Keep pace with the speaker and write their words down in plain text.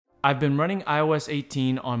I've been running iOS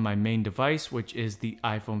 18 on my main device, which is the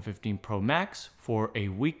iPhone 15 Pro Max, for a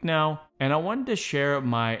week now, and I wanted to share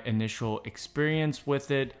my initial experience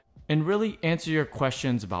with it and really answer your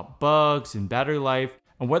questions about bugs and battery life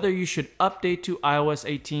and whether you should update to iOS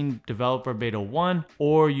 18 Developer Beta 1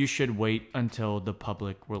 or you should wait until the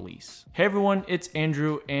public release. Hey everyone, it's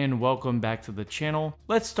Andrew and welcome back to the channel.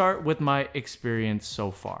 Let's start with my experience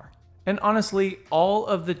so far. And honestly, all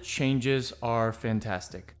of the changes are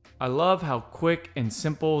fantastic. I love how quick and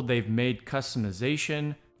simple they've made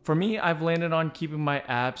customization. For me, I've landed on keeping my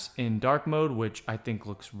apps in dark mode, which I think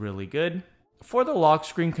looks really good. For the lock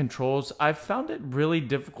screen controls, I've found it really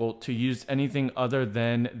difficult to use anything other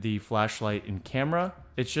than the flashlight and camera.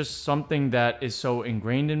 It's just something that is so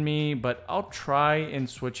ingrained in me, but I'll try and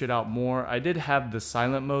switch it out more. I did have the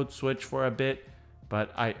silent mode switch for a bit,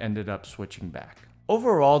 but I ended up switching back.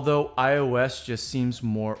 Overall though, iOS just seems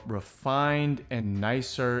more refined and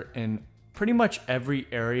nicer in pretty much every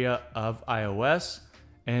area of iOS,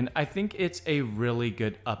 and I think it's a really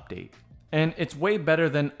good update. And it's way better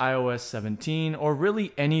than iOS 17 or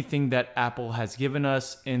really anything that Apple has given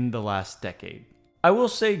us in the last decade. I will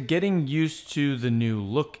say getting used to the new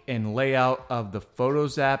look and layout of the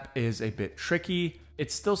Photos app is a bit tricky.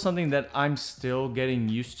 It's still something that I'm still getting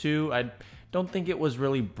used to. I don't think it was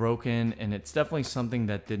really broken, and it's definitely something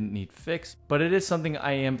that didn't need fixed, but it is something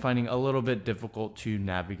I am finding a little bit difficult to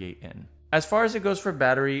navigate in. As far as it goes for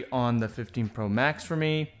battery on the 15 Pro Max for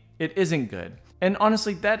me, it isn't good. And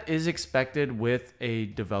honestly, that is expected with a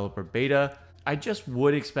developer beta. I just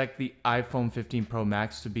would expect the iPhone 15 Pro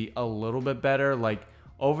Max to be a little bit better. Like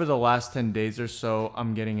over the last 10 days or so,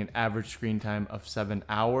 I'm getting an average screen time of 7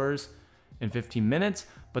 hours and 15 minutes,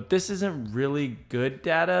 but this isn't really good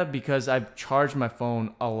data because I've charged my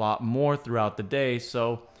phone a lot more throughout the day,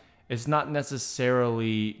 so it's not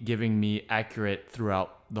necessarily giving me accurate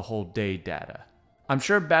throughout the whole day data. I'm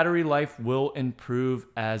sure battery life will improve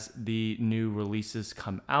as the new releases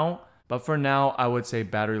come out, but for now, I would say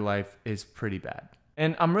battery life is pretty bad.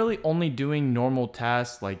 And I'm really only doing normal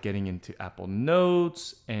tasks like getting into Apple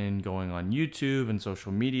Notes and going on YouTube and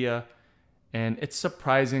social media, and it's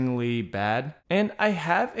surprisingly bad. And I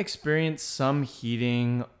have experienced some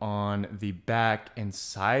heating on the back and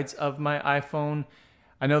sides of my iPhone.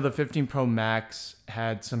 I know the 15 Pro Max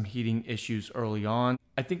had some heating issues early on.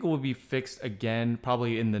 I think it will be fixed again,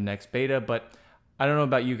 probably in the next beta, but I don't know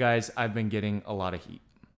about you guys, I've been getting a lot of heat.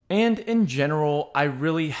 And in general, I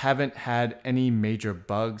really haven't had any major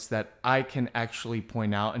bugs that I can actually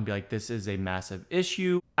point out and be like, this is a massive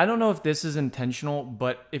issue. I don't know if this is intentional,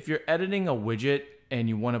 but if you're editing a widget and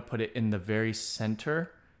you want to put it in the very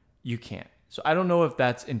center, you can't. So I don't know if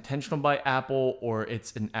that's intentional by Apple or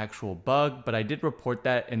it's an actual bug, but I did report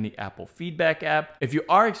that in the Apple Feedback app. If you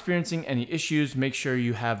are experiencing any issues, make sure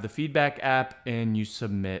you have the Feedback app and you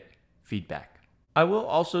submit feedback. I will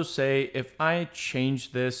also say if I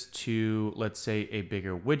change this to, let's say, a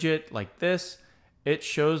bigger widget like this, it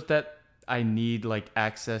shows that I need like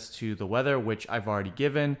access to the weather, which I've already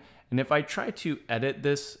given. And if I try to edit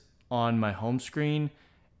this on my home screen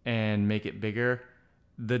and make it bigger,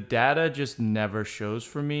 the data just never shows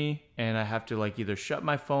for me. And I have to like either shut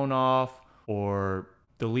my phone off or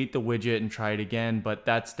delete the widget and try it again. But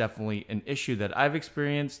that's definitely an issue that I've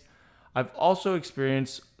experienced. I've also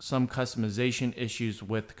experienced some customization issues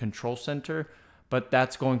with Control Center, but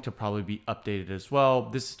that's going to probably be updated as well.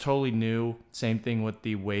 This is totally new. Same thing with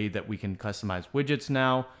the way that we can customize widgets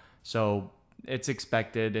now. So it's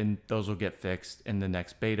expected and those will get fixed in the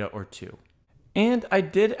next beta or two. And I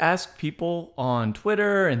did ask people on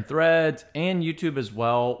Twitter and Threads and YouTube as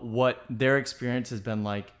well what their experience has been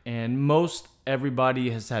like. And most everybody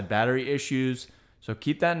has had battery issues. So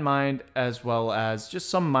keep that in mind, as well as just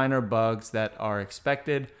some minor bugs that are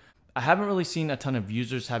expected. I haven't really seen a ton of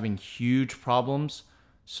users having huge problems.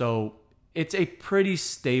 So it's a pretty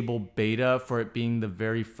stable beta for it being the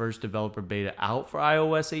very first developer beta out for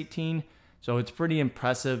iOS 18. So it's pretty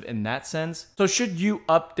impressive in that sense. So should you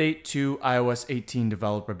update to iOS 18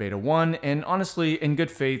 Developer Beta 1? And honestly, in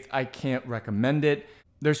good faith, I can't recommend it.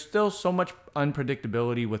 There's still so much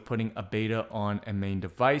unpredictability with putting a beta on a main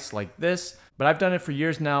device like this, but I've done it for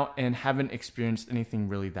years now and haven't experienced anything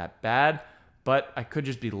really that bad, but I could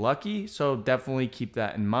just be lucky, so definitely keep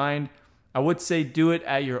that in mind. I would say do it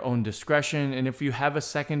at your own discretion, and if you have a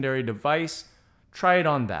secondary device, try it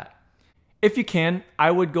on that. If you can,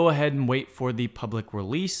 I would go ahead and wait for the public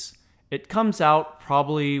release. It comes out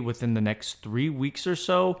probably within the next 3 weeks or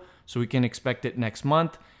so we can expect it next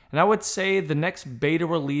month. And I would say the next beta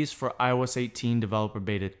release for iOS 18 Developer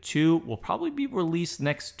Beta 2 will probably be released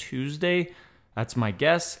next Tuesday. That's my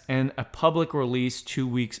guess, and a public release 2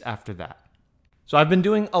 weeks after that. So I've been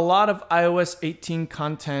doing a lot of iOS 18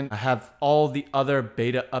 content. I have all the other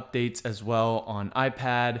beta updates as well on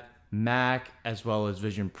iPad, Mac, as well as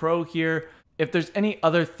Vision Pro here. If there's any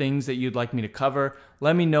other things that you'd like me to cover,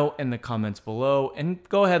 let me know in the comments below, and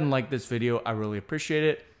go ahead and like this video. I really appreciate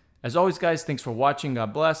it. As always, guys, thanks for watching.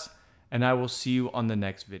 God bless, and I will see you on the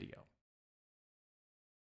next video.